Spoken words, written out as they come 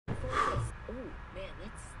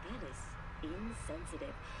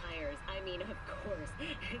sensitive. Hires, I mean, of course.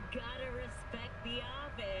 Gotta respect the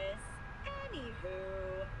office.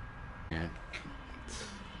 Anywho. Yeah.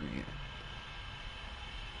 Man.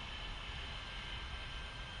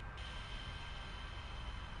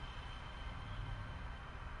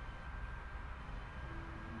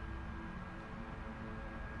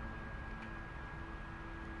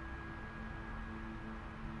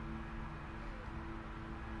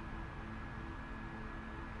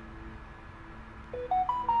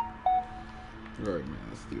 All right, man,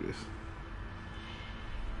 let's do this.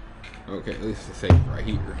 Okay, at least it's safe right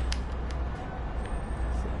here.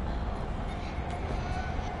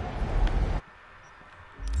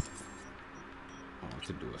 I want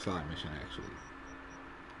to do a side mission, actually.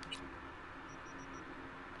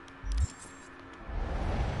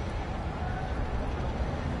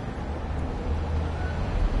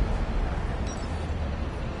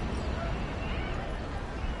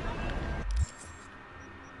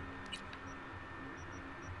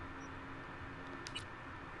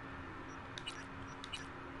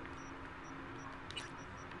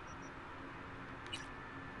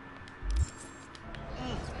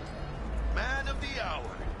 Man of the hour.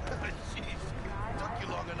 Jeez, took you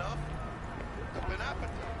long enough. I've been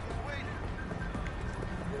appetite, just waiting.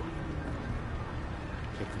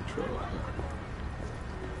 Take control.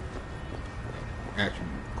 Action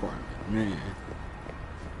requirement, man.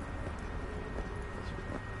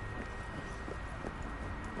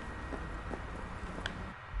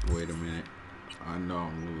 Wait a minute. I know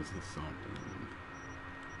I'm losing something.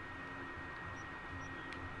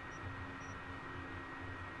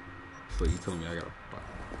 So you telling me I gotta buy?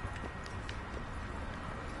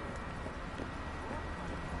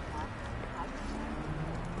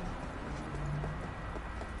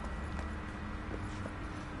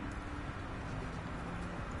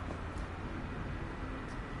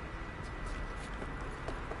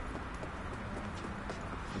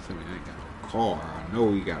 You tell me I ain't got no car. I know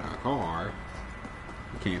we got a car.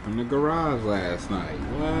 We came from the garage last night.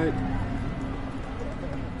 What?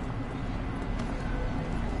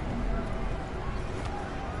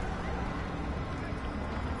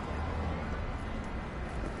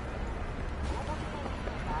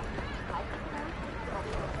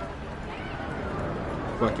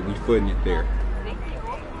 Fuck it, we footing it there.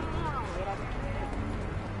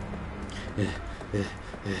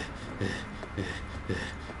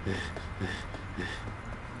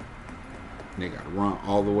 They gotta run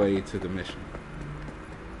all the way to the mission.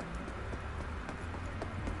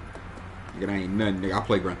 It ain't nothing, nigga. I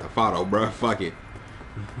play Grand Theft Auto, bruh. Fuck it.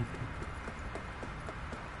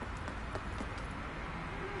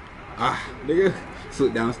 Nigga.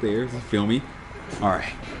 Slip downstairs. Feel me?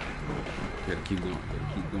 Alright. Gotta keep going.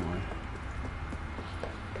 Gotta keep going.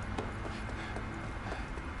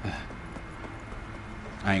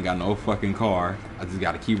 I ain't got no fucking car. I just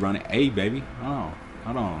gotta keep running. Hey, baby.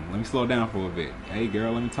 Hold on. Let me slow down for a bit. Hey,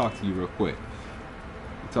 girl. Let me talk to you real quick.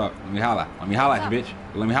 Let me holla. Let me holla at you, bitch.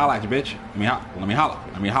 Let me holla at you, bitch. Let me holla.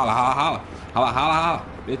 Let me holla,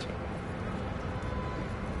 bitch.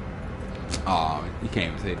 Oh, you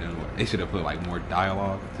can't even say that. They should have put like more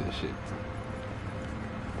dialogue to the shit.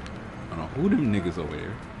 I don't know who them niggas over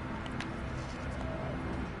there.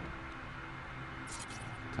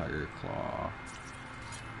 Tiger Claw.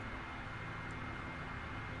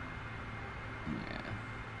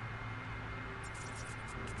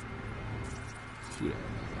 Yeah.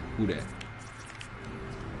 Who that?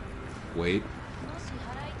 Wait.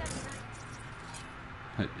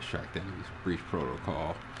 Distract enemies. Breach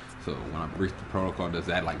protocol. So when I breach the protocol, does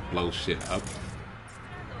that like blow shit up?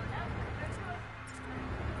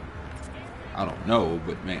 I don't know,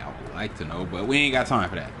 but man, I would like to know, but we ain't got time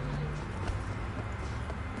for that.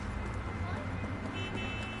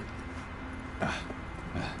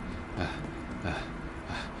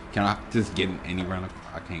 Can I just get in any run?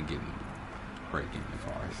 I can't get in break in the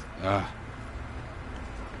cars.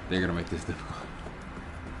 They're gonna make this difficult.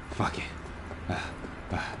 Fuck it. I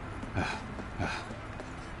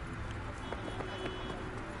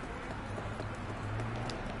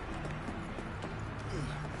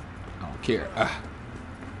don't care.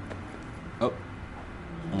 Oh,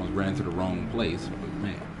 almost ran to the wrong place, but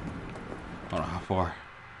man, I don't know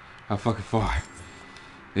how fucking far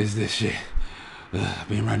is this shit? I've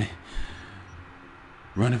been running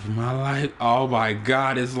for my life. Oh my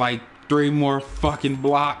god, it's like 3 more fucking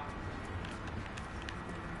blocks.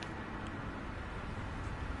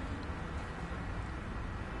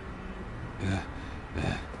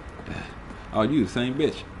 Oh, you the same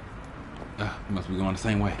bitch. You must be going the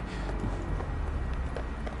same way.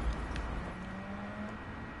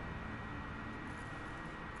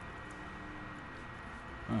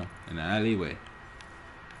 Huh, in the alleyway.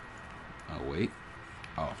 Oh, wait.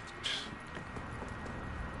 Oh.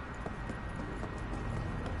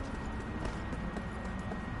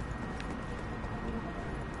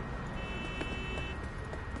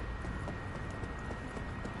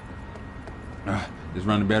 This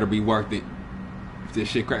running better be worth it. If this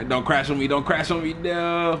shit don't crash on me, don't crash on me,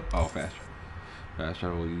 no. Oh, fast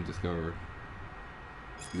travel, you discover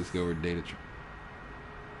data.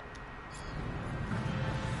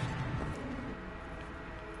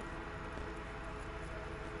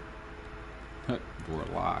 Door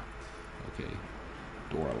locked. Okay.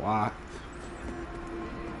 Door locked.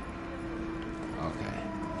 Okay.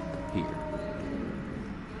 Here.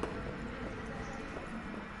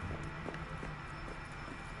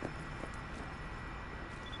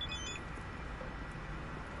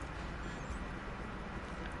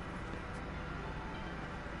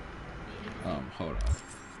 Hold on.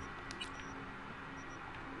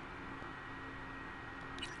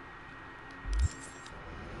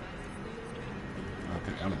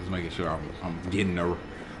 Okay, I'm just making sure I'm getting I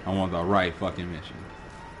want the right fucking mission.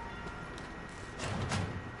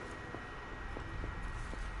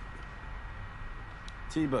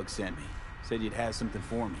 T-Bug sent me. Said you'd have something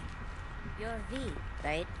for me. You're V,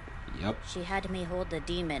 right? Yep. She had me hold the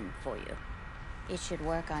demon for you. It should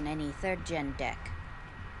work on any 3rd gen deck.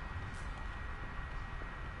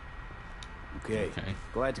 Okay.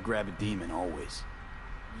 Glad to grab a demon, always.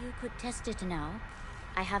 You could test it now.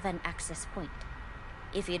 I have an access point.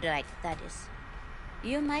 If you'd like, that is.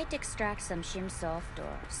 You might extract some shimsoft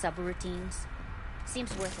or subroutines.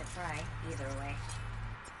 Seems worth a try, either way.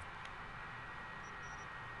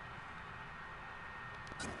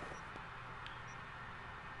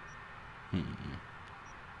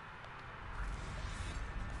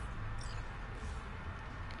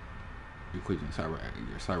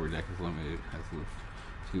 Your cyber deck is limited.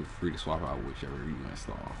 Feel free to swap out whichever you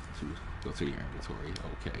install. Go to your inventory.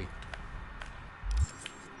 Okay.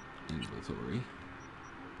 Inventory.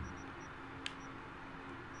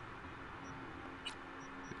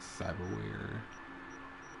 Cyberware.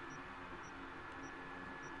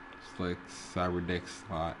 Select cyber deck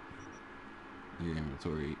slot in your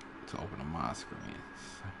inventory to open a mod screen.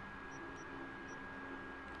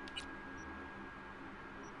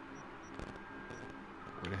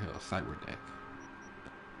 Where the hell is cyber deck?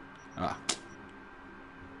 Ah.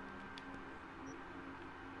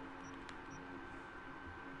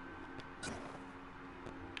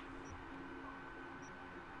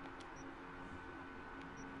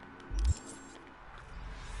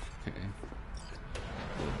 Okay.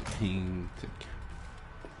 Ping to.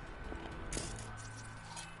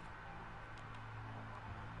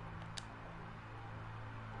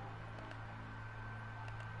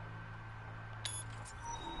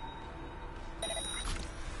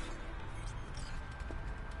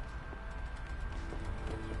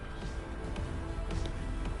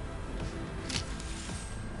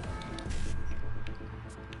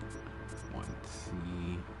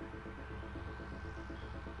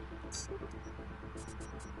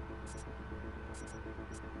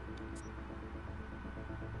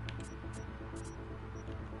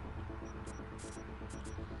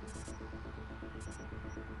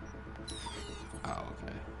 Oh,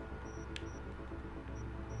 okay.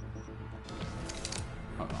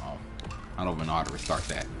 Hold on. I don't even know how to restart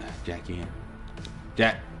that. Jack in.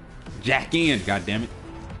 Jack in, god damn it.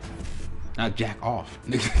 Not jack off.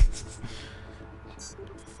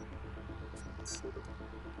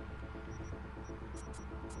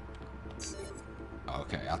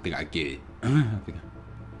 Okay, I think I get it.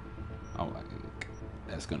 Oh,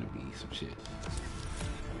 that's gonna be some shit.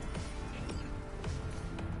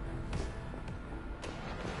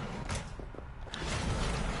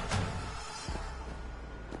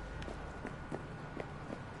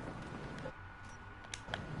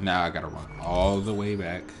 Now I gotta run all the way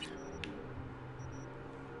back.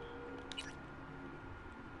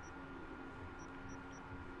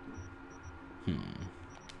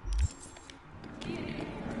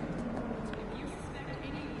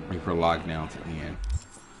 Wait for lockdown to end.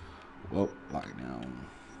 Well, lockdown.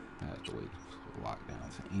 I have to wait for lockdown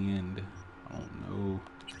to end. I don't know.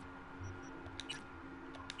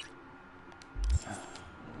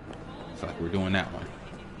 It's like we're doing that one.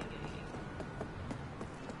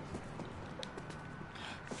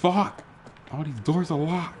 Fuck! All these doors are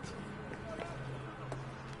locked.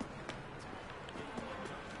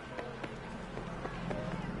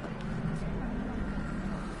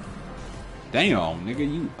 Damn, nigga,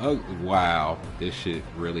 you ugly. Wow, this shit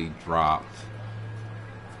really dropped.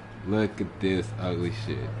 Look at this ugly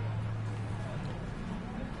shit.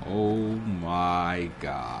 Oh my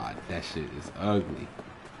god, that shit is ugly.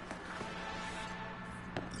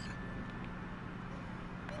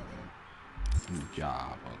 New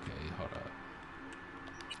job, okay, hold up.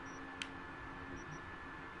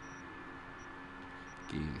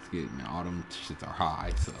 It's good, man. All them shits are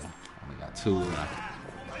high, so I only got 2.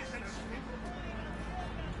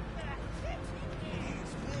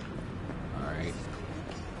 Alright.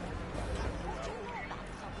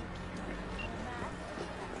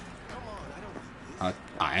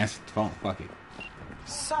 I answered the phone, fuck it.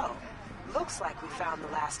 So, looks like we found the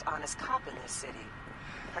last honest cop in this city.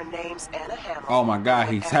 Her name's Anna Hamilton. Oh my god,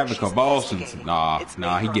 he's having convulsions. Nah,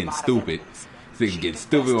 he getting stupid. He's getting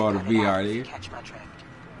stupid on the VR there. Catch my drift.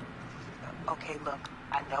 Okay, look,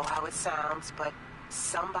 I know how it sounds, but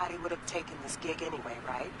somebody would have taken this gig anyway,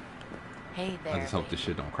 right? Hey there. I just hope this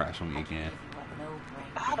shit don't crash on me again.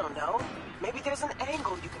 I don't know. Maybe there's an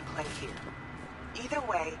angle you can play here. Either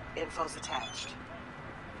way, info's attached.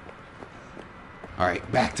 All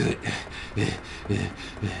right, back to it.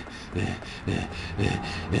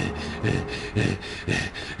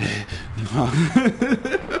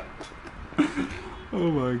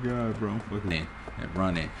 Oh my god, bro! I'm fucking in and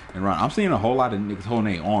running and run. I'm seeing a whole lot of niggas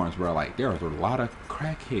holding their arms, bro. Like there's a lot of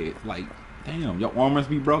crackheads. Like, damn, your arm must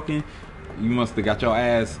be broken. You must have got your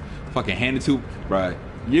ass fucking handed to, bro.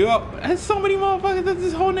 Yup, that's so many motherfuckers that's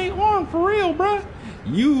just holding their arm for real, bro.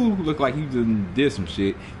 You look like you just did some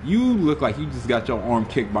shit. You look like you just got your arm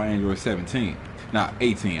kicked by Android 17. Not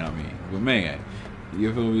 18, I mean. But man,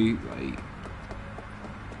 you feel me? Like,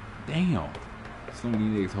 damn. So many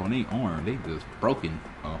niggas holding their arm. They just broken.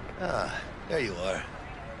 Oh. Ah, there you are.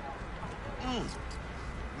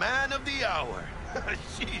 Man of the hour.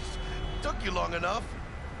 Jeez, took you long enough.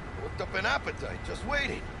 Worked up an appetite, just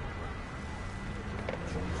waiting.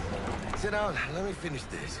 Sit down, let me finish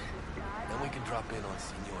this. Then we can drop in on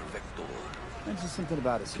Senor Vector. Mentioned something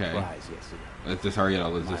about a surprise yesterday. Let's just hurry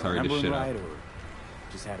up. Let's just hurry this shit up. Or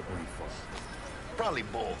just had a brain fart? Probably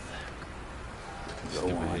both.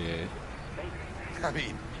 Go on. Yeah. I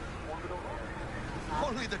mean,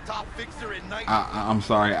 only the top fixer in night. I'm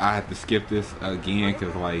sorry, I have to skip this again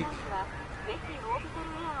because, like,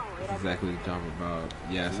 that's exactly what y'all about.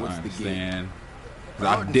 Yes, I understand.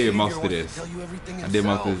 I did most of this. I did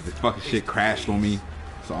most of this. The fucking shit crashed on me,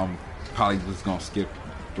 so I'm probably just gonna skip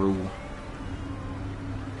through.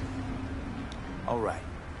 All right,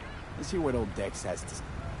 let's hear what old Dex has to say.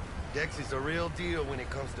 Dex is a real deal when it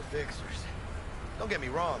comes to fixers. Don't get me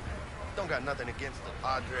wrong. Don't got nothing against the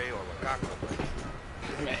Padre or Wakako,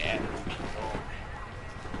 but... Man.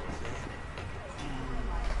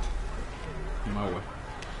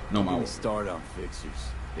 No, my way. Start on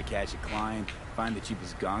fixers. They catch a client, find the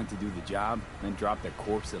cheapest gong to do the job, then drop their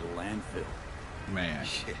corpse at a landfill. Man.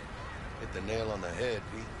 Shit. Hit the nail on the head,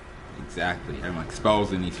 B. Exactly. I'm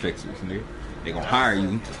exposing these fixers, nigga. They gonna hire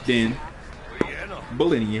you, then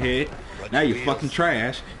bullet in your head. Now you're fucking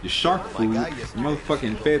trash. You're shark food. You're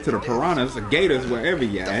motherfucking fed to the piranhas, the gators, wherever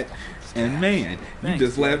you're at. And man, you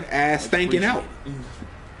just left ass stinking out.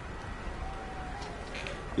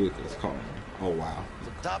 Look at this car. Oh wow.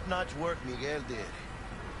 Top-notch work Miguel did.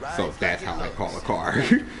 So that's how I call a car.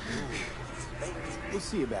 We'll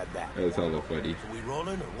see about that. That's hella funny. Are we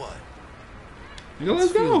rolling or what? Nigga,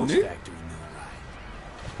 let's go, nigga.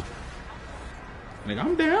 Nigga,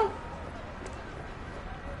 I'm down.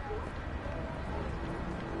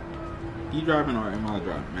 You driving or am I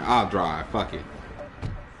driving? Man, I'll drive. Fuck it.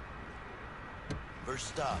 First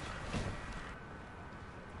stop.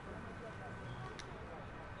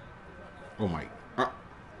 Oh my.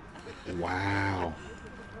 Wow.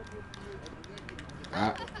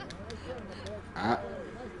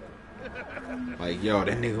 Like, yo,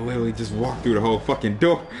 that nigga literally just walked through the whole fucking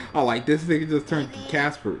door. I like, this nigga just turned to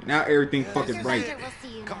Casper. Now everything fucking bright.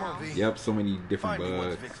 Come on, V. Yep, so many different Find me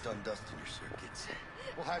what's bugs. fixed on dust in your circuits.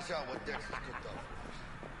 We'll hash out what Dex has cooked up for us.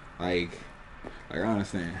 Like I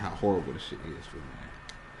understand how horrible this shit is for me.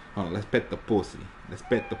 Hold on, let's pet the pussy. Let's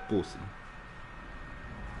pet the pussy.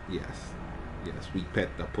 Yes. Yes, we pet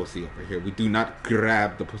the pussy over here. We do not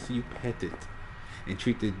grab the pussy, you pet it. And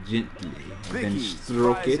treat it gently. And then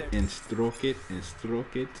stroke it and stroke it and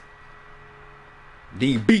stroke it. Then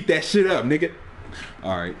you beat that shit up, nigga.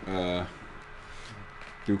 Alright,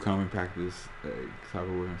 through common practice,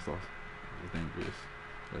 cyberware and sauce is dangerous.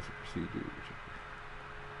 That's a procedure.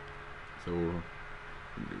 So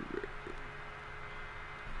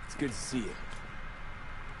It's good to see you.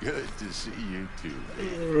 Good to see you too.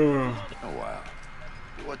 Oh wow.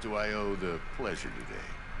 What do I owe the pleasure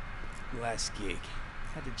today? Last gig.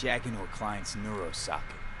 Had to jack into a client's neuro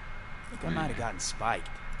socket. I think I might have gotten spiked.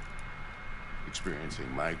 Experiencing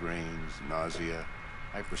migraines, nausea,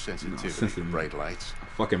 hypersensitivity to sensitive. bright lights.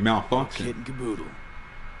 Fucking malfunction. Kit and caboodle.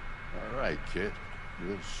 All right, kid.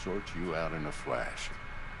 We'll sort you out in a flash.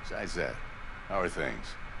 Besides that, how are things?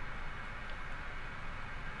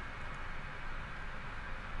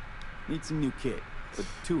 Need some new kit, but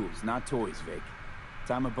tools, not toys, Vic.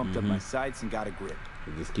 Time I bumped up my sights and got a grip.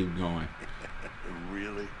 Just keep going.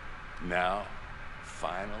 Really? Now?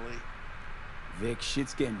 Finally? Vic,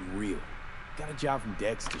 shit's getting real. Got a job from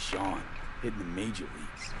Dex to Sean, hitting the major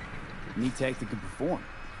leagues. Need tech that can perform.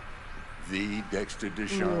 The Dexter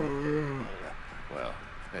Deshawn? Well,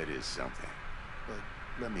 that is something. But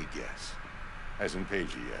let me guess. Hasn't paid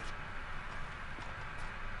you yet.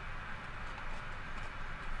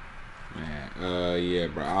 Man, yeah,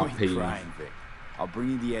 bro. I'll Quit pay you. crying, Vic. I'll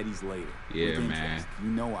bring you the Eddies later. Yeah, With man. interest. You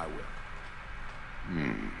know I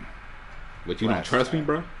will. But you don't Last trust me, time.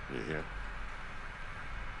 bro? You hear?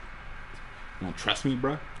 You don't trust me,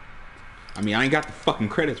 bro? I mean, I ain't got the fucking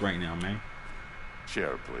credits right now, man.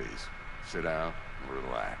 Chair, please. Sit down and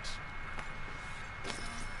relax.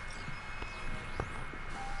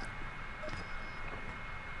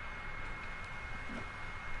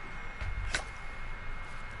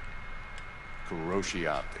 Kuroshi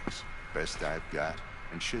Optics. Best I've got,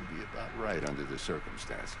 and should be about right under the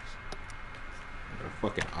circumstances. A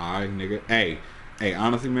fucking eye, nigga. Hey,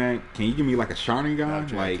 honestly, man, can you give me like a Sharingan? Now,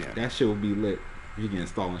 Jack, Like, yeah. that shit would be lit. You can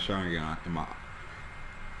install a Sharingan in my...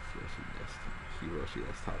 Hiroshi,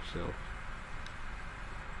 that's top shelf.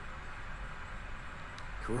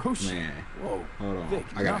 Kuroshi. Man. Whoa. Hold on. Vic,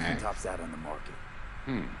 I gotta nothing ask. tops that on the market.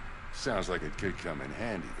 Sounds like it could come in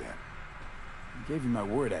handy then. I gave you my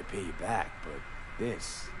word I'd pay you back, but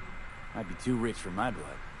this might be too rich for my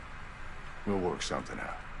blood. We'll work something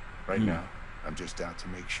out. Right now, I'm just out to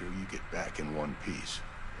make sure you get back in one piece.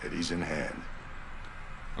 Eddie's in hand.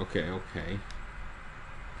 Okay.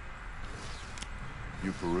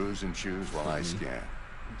 You peruse and choose while I scan.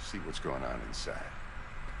 See what's going on inside.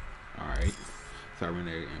 Alright.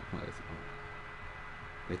 Cybernetic implants.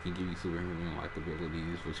 They can give you superhuman-like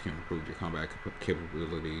abilities, which can improve your combat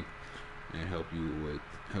capability and help you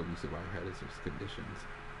survive hazardous conditions.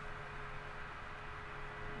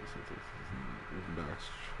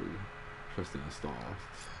 Trust and install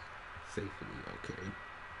safely. Okay.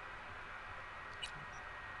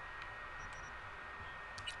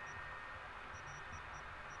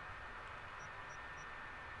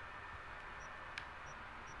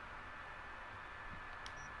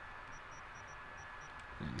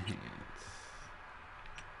 Enhance.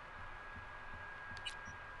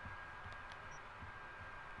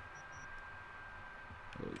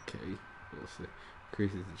 Okay. We'll see.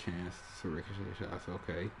 Increases the chance to ricochet shots.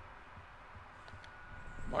 Okay.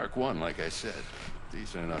 Mark 1, like I said.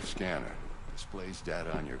 Decent enough scanner. Displays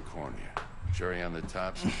data on your cornea. Cherry on the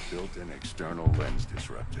top's a built-in external lens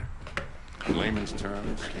disruptor. In layman's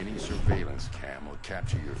terms, any surveillance cam will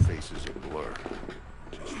capture your face as a blur.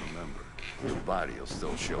 Just remember, your body will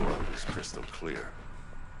still show up as crystal clear.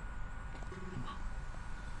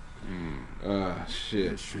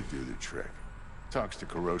 Shit. This should do the trick. Talks to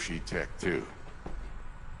Kuroshi Tech, too.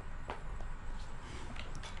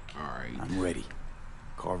 Alright. I'm ready.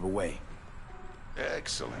 Carve away.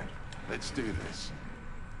 Excellent. Let's do this.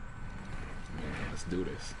 Let's do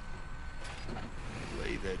this.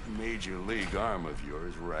 Lay that major league arm of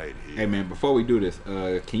yours right here. Hey man, before we do this,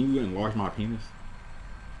 can you enlarge my penis?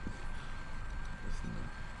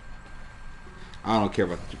 I don't care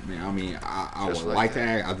about the, man. I mean, I would Just like like to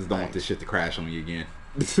that. ask. I just don't want Thanks. this shit to crash on me again.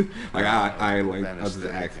 Like I just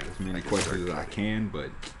Anesthetic ask and as many I can questions as start I cutting. can, but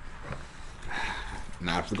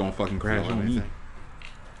not if it's gonna fucking crash Feel on me. anything?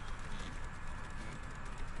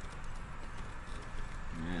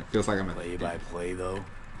 Man, it feels like I'm at Play by play, though.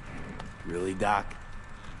 Really, Doc?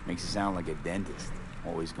 Makes you sound like a dentist.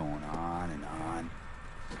 Always going on and on.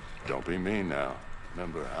 Don't be mean now.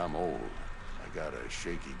 Remember, I'm old. I got a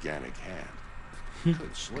shaky Gannic hand.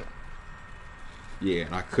 Could slip. Yeah,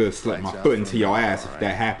 and I could slip my Lights out foot into for your now, ass if alright?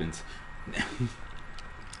 that happens.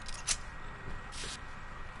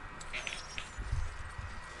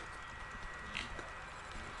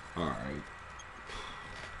 Alright.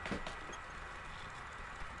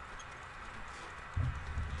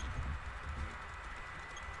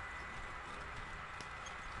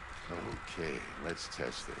 Okay, let's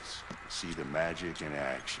test this. See the magic in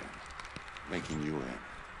action. Linking you in.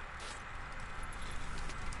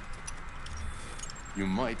 You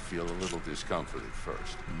might feel a little discomfort at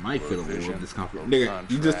first. Might feel a little Vision, discomfort. low Nigga,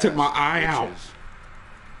 you just took my contrast, eye out. itches.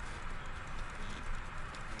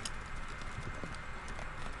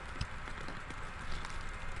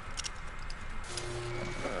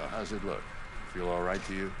 How's it look? Feel all right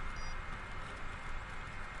to you?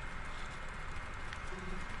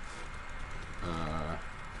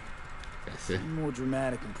 That's it. More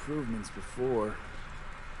dramatic improvements before.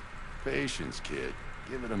 Patience, kid.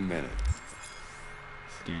 Give it a minute.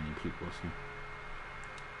 Scanning people, so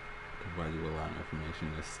provide you with a lot of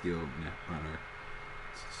information. A skilled net runner.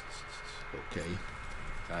 Okay.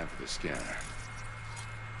 Time for the scanner.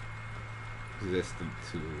 Resistant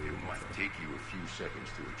to. It might take you a few seconds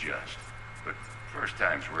to adjust, but first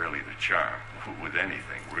time's rarely the charm, with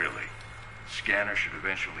anything, really. Scanner should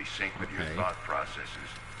eventually sync with your thought processes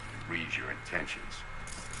and read your intentions.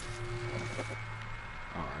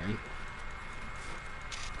 Alright.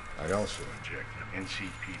 I also inject an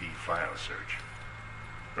NCPD file search.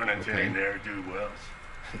 Run into any ne'er-do-wells?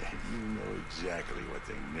 You know exactly what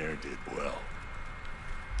they ne'er did well.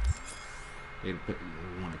 They put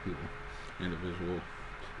one of people. Individual.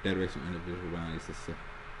 Database of individual values.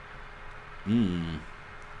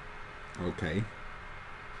 Okay.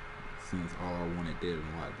 Since all I wanted did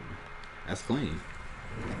and what. That's clean.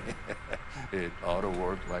 It ought to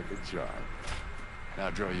work like a charm. Now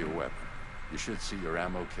draw your weapon. You should see your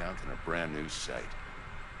ammo count in a brand new sight.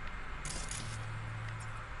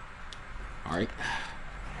 Alright.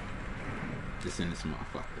 Just send this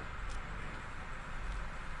motherfucker.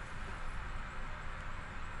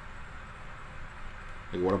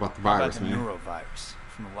 Hey, what about the virus, man? Neurovirus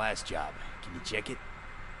from the last job. Can you check it?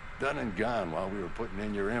 Done and gone while we were putting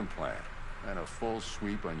in your implant. And a full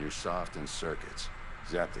sweep on your soft and circuits.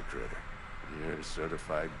 Zap the critter. You're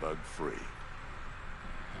certified bug-free.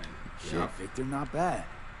 Shit, Victor, not bad.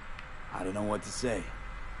 I don't know what to say.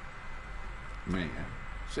 Man.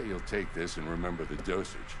 Say you'll take this and remember the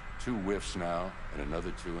dosage. 2 whiffs now, and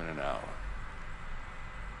another 2 in an hour.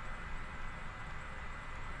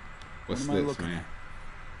 What's this, man?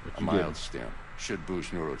 A mild stim. Should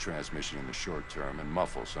boost neurotransmission in the short term and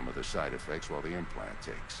muffle some of the side effects while the implant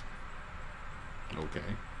takes.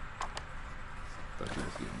 Okay.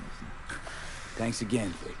 Thanks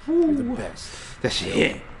again, Vic. You're the best. That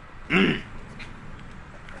shit. Go on.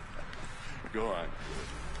 Show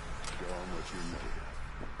them what you made.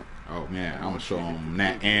 Oh man, I'm gonna show them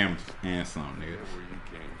that and some, nigga. Where you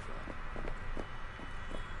came from.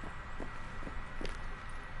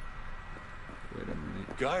 Wait a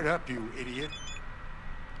minute. Guard up, you idiot.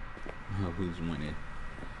 Oh, who's winning?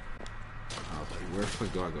 Okay, where the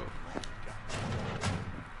fuck do I go?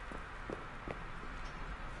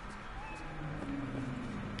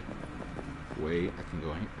 Wait, I can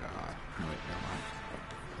go here. No, wait, never mind.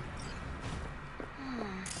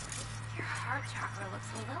 Your heart chakra looks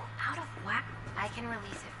a little out of whack. I can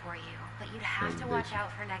release it for you, but you'd have to watch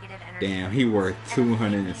out for negative energy. Damn, he worth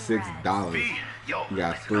 $206. He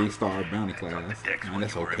got 3-star bounty class. Man,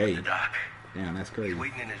 that's okay. Damn, that's crazy.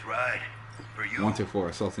 Waiting in his ride. For you. Wanted for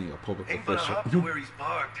assaulting a public official. Hop to where he's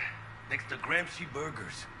parked, next to Gramsci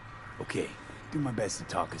Burgers. Okay, do my best to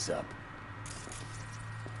talk us up.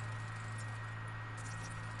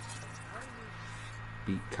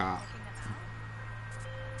 Beat cop.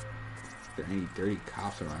 There any dirty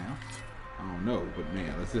cops around? I don't know, but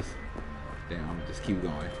man, let's just just keep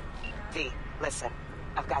going. V, listen,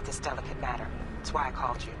 I've got this delicate matter. That's why I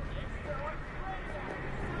called you.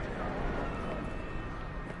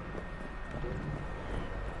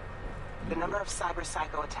 The number of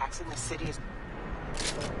cyber-psycho attacks in the city is...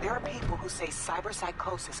 There are people who say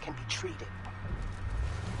cyberpsychosis can be treated.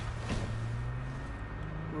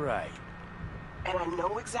 Right. And I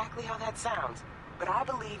know exactly how that sounds, but I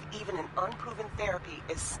believe even an unproven therapy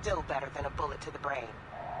is still better than a bullet to the brain.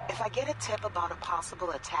 If I get a tip about a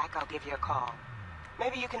possible attack, I'll give you a call.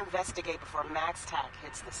 Maybe you can investigate before Max Tack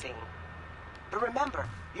hits the scene. But remember,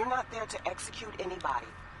 you're not there to execute anybody.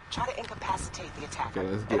 Try to incapacitate the attacker,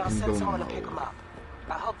 and I'll send someone to pick him up.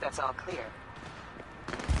 I hope that's all clear.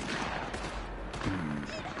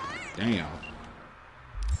 Damn.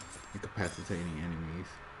 Incapacitating enemies.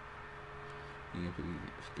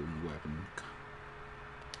 Skilling weapon.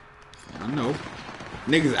 I know.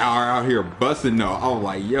 Niggas are out here busting though. I was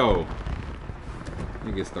like, yo.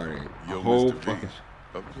 Niggas started a whole fucking...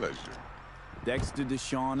 A pleasure. Dexter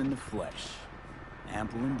Deshawn in the flesh.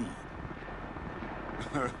 Ample indeed.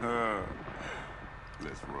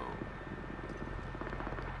 Let's roll.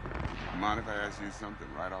 Mind if I ask you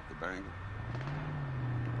something right off the bank?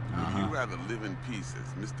 Would you rather live in peace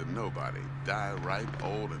as Mr. Nobody, die ripe,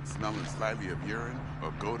 old, and smelling slightly of urine,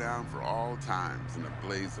 or go down for all times in a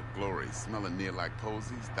blaze of glory, smelling near like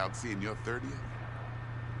posies, without seeing your 30th?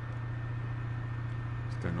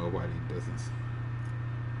 Mr. Nobody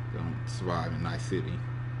don't survive in Night City.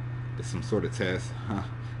 There's some sort of test. I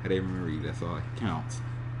didn't even read. That's all that counts.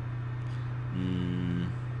 Let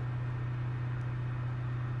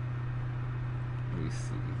me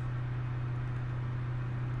see.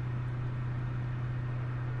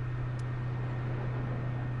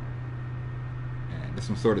 And this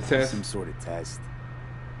some sort of test? Some sort of test.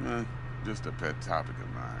 Just a pet topic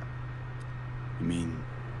of mine. You mean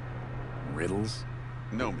riddles?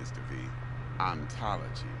 No, Mr. V.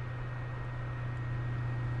 Ontology.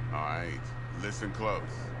 Alright, listen close.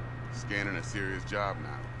 Scanning a serious job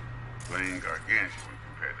now. Playing gargantuan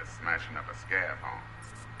compared to smashing up a scab home.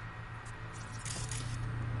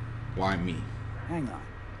 Why me? Hang on.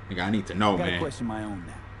 Nigga, I need to know, I gotta man. question my own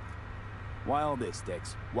now. Why all this,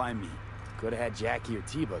 Dex? Why me? Could have had Jackie or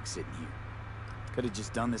T-Bug sitting here. Could have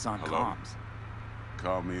just done this on comms.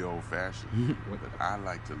 Call me old-fashioned, but I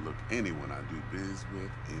like to look anyone I do biz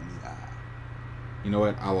with in the eye. You know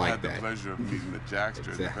what? I like had that. the pleasure of meeting the Jackster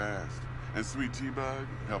Exactly. in the past. And Sweet T-Bug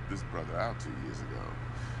helped this brother out 2 years ago.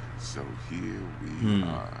 So here we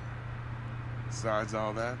are. Besides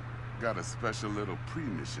all that, got a special little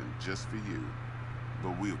pre-mission just for you.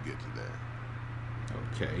 But we'll get to that.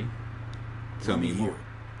 Okay. Tell me more.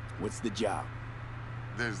 What's the job?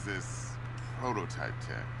 There's this prototype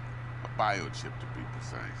tech. A biochip to be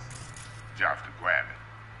precise. Job's to grab it.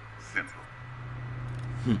 Simple.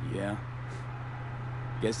 Yeah.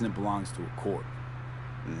 Guessing it belongs to a corp.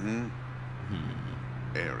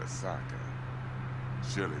 Arasaka.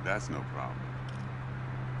 Surely that's no problem.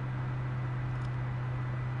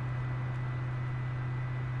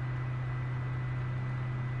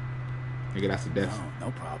 Nigga, that's a death.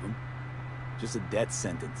 No problem. Just a death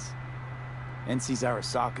sentence. NC's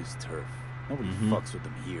Arasaka's turf. Nobody fucks with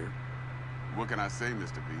them here. What can I say,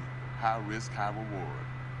 Mr. V? High risk, high reward.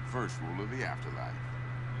 First rule of the afterlife.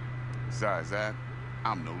 Besides that,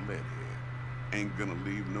 I'm no leadhead. Ain't gonna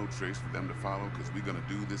leave no trace for them to follow, because we're gonna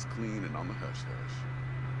do this clean and on the hush-hush.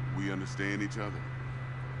 We understand each other.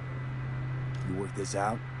 You work this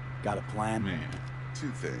out? Got a plan? Man. 2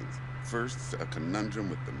 things. First, a conundrum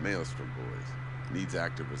with the Maelstrom boys. Needs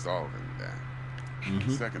active resolving that.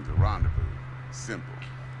 Second, a rendezvous. Simple.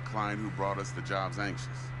 Client who brought us the job's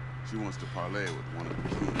anxious. She wants to parlay with one of the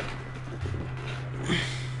keys.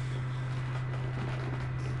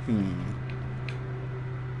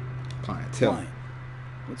 Clientele. Client.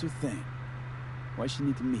 What's her thing? Why she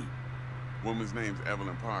need to meet? Woman's name's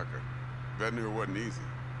Evelyn Parker. Vetting her wasn't easy.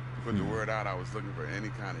 Put the word out I was looking for any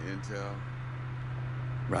kind of intel.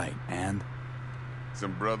 Right, and?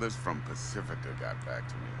 Some brothers from Pacifica got back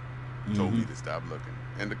to me. Told me to stop looking.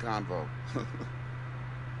 End the convo.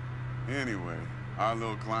 Anyway, our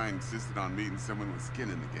little client insisted on meeting someone with skin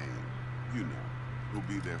in the game. You know, who'll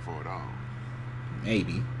be there for it all.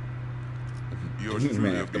 Maybe. Yours Man, truly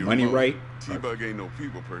if the will be money remote. right. T-Bug ain't no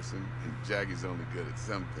people person, and Jaggie's only good at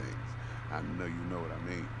some things. I know you know what I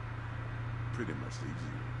mean. Pretty much leaves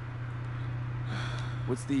you.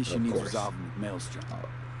 What's the issue Of needs course. resolving with Maelstrom?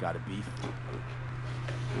 Got a beef?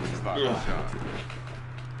 It's like a shot.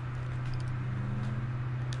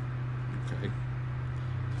 Okay.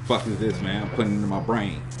 Fuck is this, man? I'm putting it in my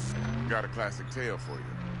brain. Got a classic tale for you.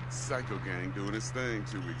 Psycho gang doing his thing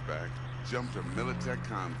 2 weeks back. Jumped a Militech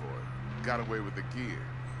convoy. Got away with the gear.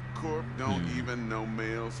 Corp don't even know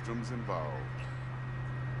Maelstrom's involved.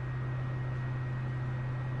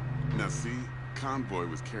 Now see, convoy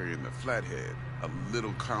was carrying the Flathead, a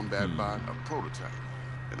little combat bot, a prototype.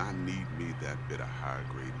 And I need me that bit of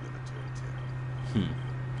high-grade military tech.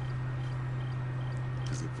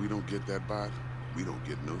 Because if we don't get that bot, we don't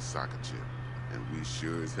get no soccer chip. And we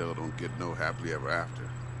sure as hell don't get no happily ever after.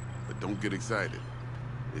 But don't get excited.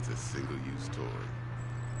 It's a single-use toy.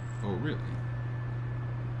 Oh, really?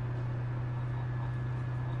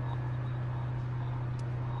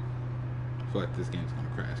 I feel like this game's gonna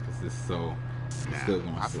crash because this is so. Now, Still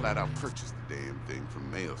gonna I slow flat down. out purchased the damn thing from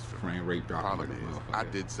Maelstrom. Frame rate dropping Problem like a is, motherfucker. I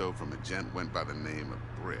did so from a gent went by the name of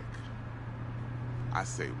Brick. I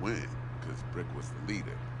say when, because Brick was the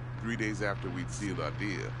leader. 3 days after we'd sealed our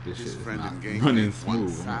deal, This his shit is friend not and gang running mate, one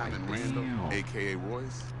smooth. I'm Simon like, Randall, damn. a.k.a.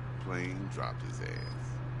 Royce, plain dropped his ass.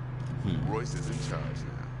 Royce is in charge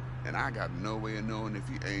now, and I got no way of knowing if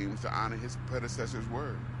he aims to honor his predecessor's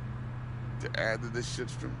word. To add to this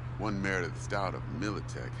shitstorm, one Meredith Stout of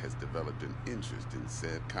Militech has developed an interest in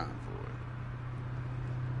said convoy.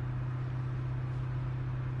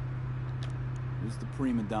 Who's the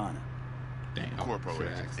prima donna? Damn. Corpo should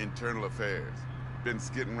agent, ask. internal affairs. Been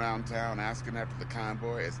skidding around town asking after the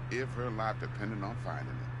convoy as if her life depended on finding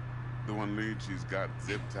it. The one lead she's got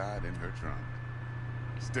zip-tied in her trunk.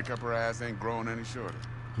 Stick up her ass ain't growing any shorter.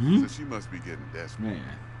 So she must be getting desperate.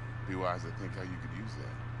 Man. Be wise to think how you could use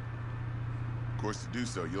that. Of course, to do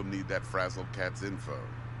so, you'll need that frazzled cat's info.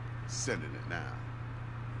 Sending it now.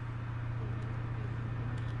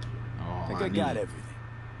 Oh, I think I got everything.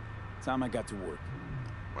 Time I got to work.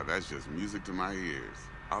 Well, that's just music to my ears.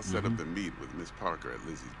 I'll set up the meet with Miss Parker at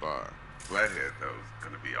Lizzie's bar. Flathead, though, is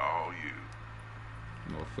gonna be all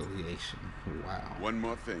you. No affiliation. Wow. One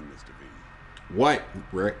more thing, Mr. V. What,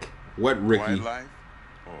 Rick? What, Ricky? White life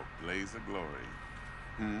or blaze of glory?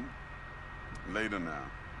 Later now.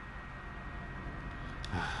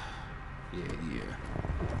 Yeah.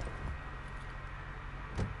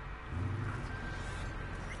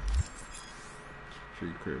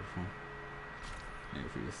 Pretty careful. And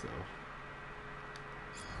for yourself.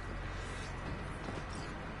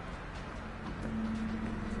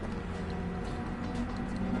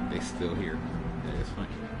 They still here. Yeah, it's funny.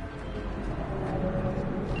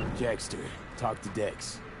 Jackster, talk to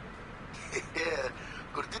Dex. Yeah,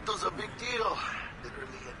 Gordito's a big deal.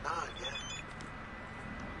 Literally a nod, yeah.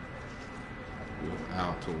 He was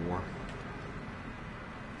out to war.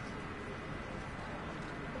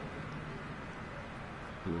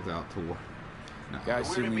 He was out to war. No. Guy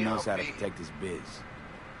certainly knows how to protect his biz.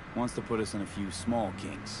 Wants to put us in a few small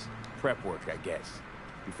kinks. Prep work, I guess.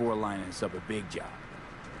 Before lining us up a big job.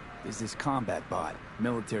 There's this combat bot,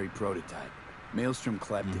 military prototype. Maelstrom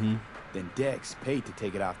clept it. Then Dex paid to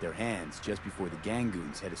take it off their hands just before the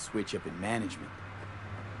Gangoons had a switch up in management.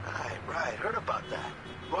 Right. Heard about that.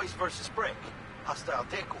 Royce versus Brick. Hostile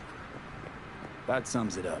takeover. That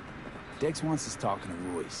sums it up. Dex wants us talking to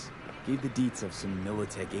Royce. Gave the deets of some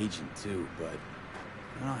Militech agent too, but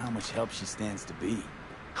I don't know how much help she stands to be.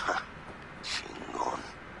 Chingon.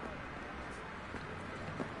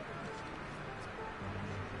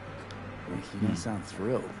 Rick, you don't sound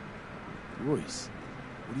thrilled. Royce,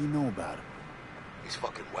 what do you know about him? He's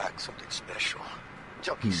fucking whack, something special.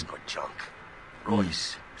 Junkies snort junk.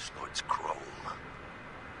 Royce snorts chrome.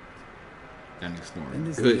 That nigga snoring Then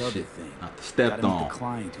there's good the other shit. thing. Not the stepped Gotta meet on. the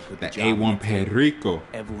client who put That the job A1 in Pedrico.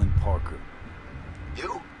 Evelyn Parker.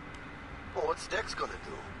 You? Well, what's Dex gonna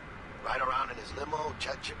do? Ride around in his limo,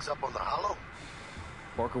 chat chicks up on the hollow?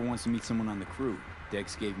 Parker wants to meet someone on the crew.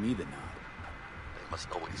 Dex gave me the nod. They must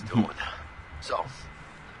know what he's doing. So,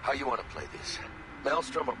 how you want to play this?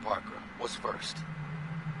 Maelstrom or Parker? What's first?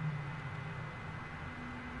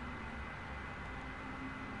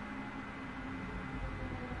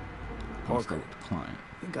 Parker. With the client.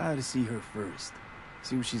 I think I ought to see her first.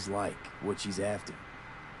 See what she's like, what she's after.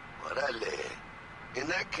 Orale. In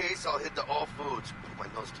that case, I'll hit the all foods, put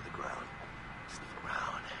my nose to the ground. Sniff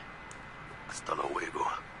around. Hasta luego.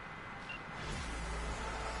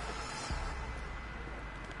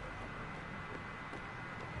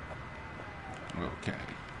 Okay.